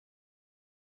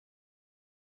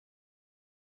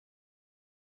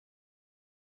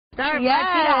star, Yes.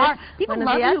 Martita Jara. People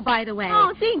Buenos love dias. you, by the way.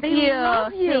 Oh, thank They you.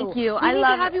 love you. Thank you. We need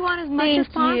to have you on as much as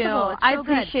possible. Thank you. It's I so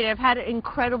good. appreciate it. I've had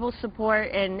incredible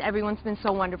support, and everyone's been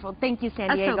so wonderful. Thank you, San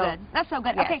That's Diego. so good. That's so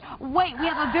good. Yes. Okay, wait, we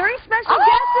have a very special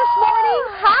guest this morning.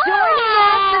 Hi. Joining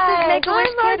us, this is Make-A-Wish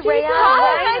kid, Raeann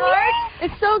Reinhardt.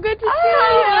 It's so good to see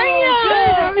Hi, you. how are you?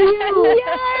 Good. How are you?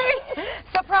 Yay.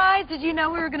 Surprise! Did you know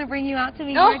we were going to bring you out to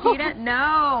meet No. Martita?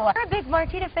 No. You're a big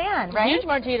Martita fan, right? Huge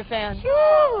Martita fan.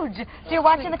 Huge. So you're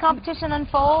watching the competition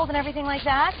unfold and everything like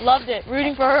that? Loved it.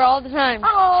 Rooting for her all the time.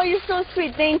 Oh, you're so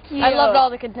sweet. Thank you. I loved all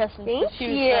the contestants. Thank She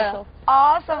was you. special.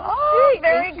 Awesome. Oh,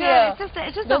 very Thank good. you.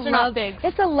 It's just Those a are love. not big.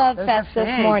 It's a love Those fest are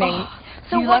this big. morning.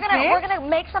 So You we're love gonna figs?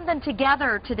 make something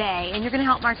together today, and you're gonna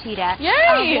help Martita.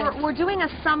 Yay! We're doing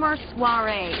a summer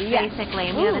soiree, Yes. basically,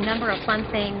 and we have a number of fun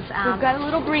things. We've got a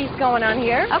little breeze going on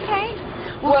here. Okay.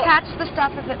 We'll catch the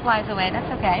stuff as it flies away. That's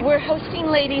okay. We're hosting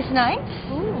ladies' night,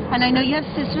 Ooh. and I know you have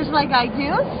sisters like I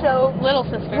do, so Little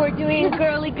sister. we're doing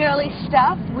girly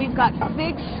stuff. We've got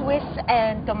fig, Swiss,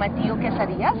 and tomatillo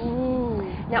quesadillas.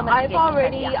 Now, Tomatillo I've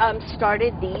already quesadilla.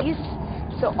 started these,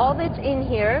 so all that's in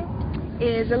here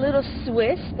is a little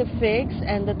Swiss, the figs,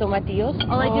 and the tomatillos.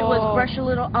 All I did was brush a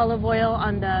little olive oil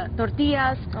on the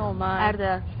tortillas, Oh my. add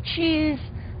the cheese,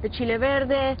 the chile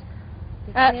verde.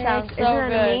 That Yes, sounds so Isn't that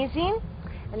good. amazing?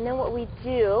 And then what we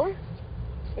do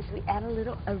is we add a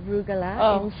little arugula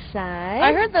Oh. inside.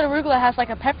 I heard that arugula has like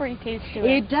a peppery taste to it.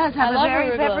 It does have I a love very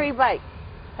arugula. peppery bite.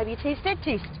 Have you tasted?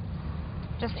 Taste.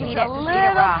 Just Just eat a it. Just little eat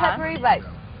it raw, huh? peppery bite.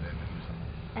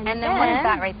 And then what is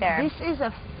that right there? This is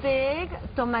a fig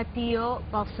tomatillo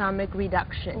balsamic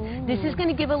reduction. This is going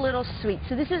to give a little sweet.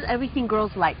 So this is everything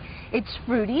girls like. It's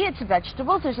fruity, it's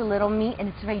vegetables, there's a little meat, and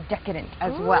it's very decadent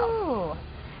as well. Ooh.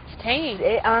 It's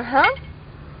tangy.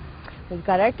 We've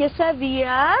got our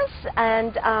quesadillas,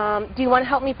 and do you want to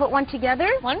help me put one together?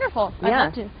 Wonderful. I'd Yeah.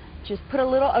 love to. Just put a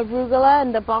little arugula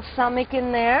and the balsamic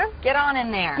in there. Get on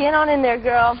in there. Get on in there,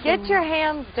 girl. Get your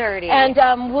hands dirty. And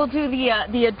we'll do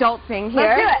the adult thing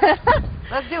here. Let's do it.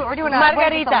 Let's do it. We're doing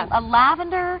Margarita. a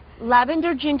lavender.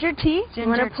 Lavender ginger tea. You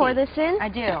want to Ginger pour tea. this in? I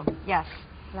do. Yes.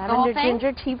 Lavender whole thing?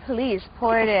 ginger tea, please.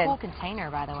 Pour it in. Full container,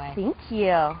 by the way. Thank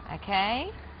you. Okay.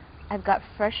 I've got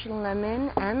fresh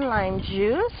lemon and lime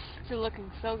juice. You're looking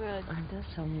so good. Oh, that's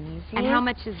so amazing. And how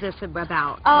much is this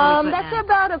about? That's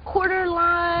about a quarter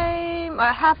lime,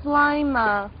 a half lime.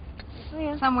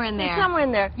 somewhere in there. Somewhere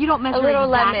in there. You don't measure a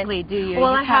little exactly, lemon. do you?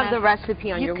 Well, You I have kinda- the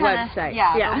recipe on you your kinda- website.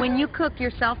 Yeah, but when you cook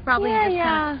yourself, probably you just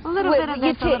kinda, a little bit of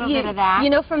this, a little bit of that. You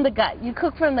know, from the gut. You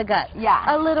cook from the gut.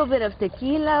 Yeah. A little bit of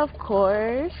tequila, of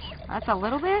course. That's a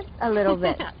little bit? A little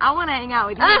bit. I want to hang out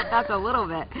with you. If that's a little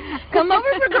bit. Come over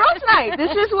for girls' night.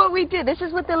 This is what we do. This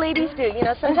is what the ladies do. You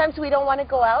know, sometimes we don't want to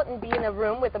go out and be in a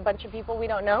room with a bunch of people we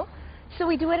don't know, so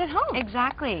we do it at home.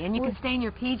 Exactly, and you can stay in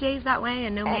your PJs that way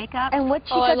and no makeup. And what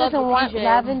Oh, I chica love doesn't the want PJs.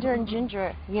 lavender and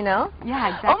ginger, you know? Yeah,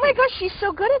 exactly. Oh my gosh, she's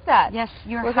so good at that. Yes,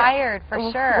 you're We're gonna- hired for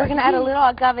sure. We're going to add a little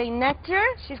agave nectar.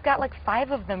 She's got like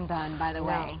 5 of them done, by the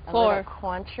way. A Four. little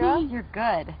Cointreau. You're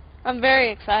good. I'm very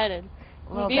excited.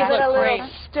 We'll These give it look a little great.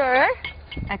 stir.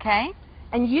 Okay.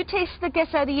 And you taste the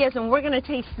quesadillas, and we're going to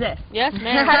taste this. Yes,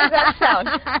 ma'am. How does that sound?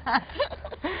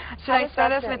 Should I does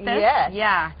start that us with sound? this? Yes.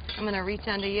 Yeah. I'm going to reach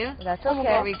under you. That's There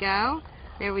okay. we go.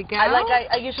 There we go.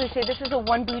 I usually say this is a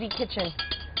one-booty kitchen.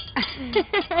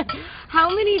 How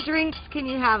many drinks can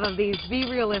you have of these? Be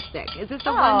realistic. Is this a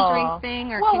Oh. one-drink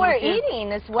thing? Or Well, can we're you do...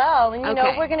 eating as well, and you know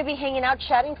Okay. we're going to be hanging out,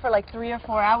 chatting for like 3 or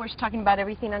 4 hours, talking about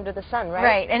everything under the sun, right?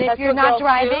 Right, and That's if you're what not girls do.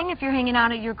 driving, if you're hanging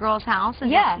out at your girl's house, and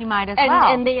yeah, you might as and,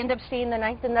 well. and they end up staying the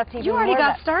night, then that's even You already more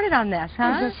got that- started on this,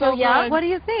 huh? This is so yeah. good. What do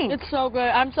you think? It's so good.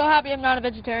 I'm so happy I'm not a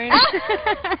vegetarian.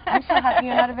 I'm so happy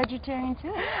you're not a vegetarian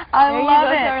too. I There you love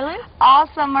go, it. darling.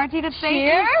 Awesome, Martita. Thank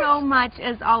you Cheers. so much,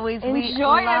 as always. We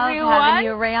Enjoy, love everyone. having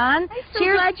you, Raeann. I'm so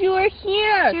Cheers. glad you are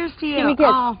here. Cheers to you. Give me a kiss.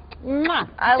 Oh, Mwah.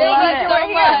 I Thank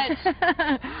love you it. so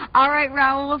much. All right,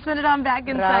 Raul, we'll send it on back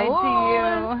inside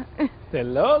Raul. to you.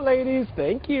 Hello, ladies.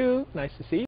 Thank you. Nice to see you.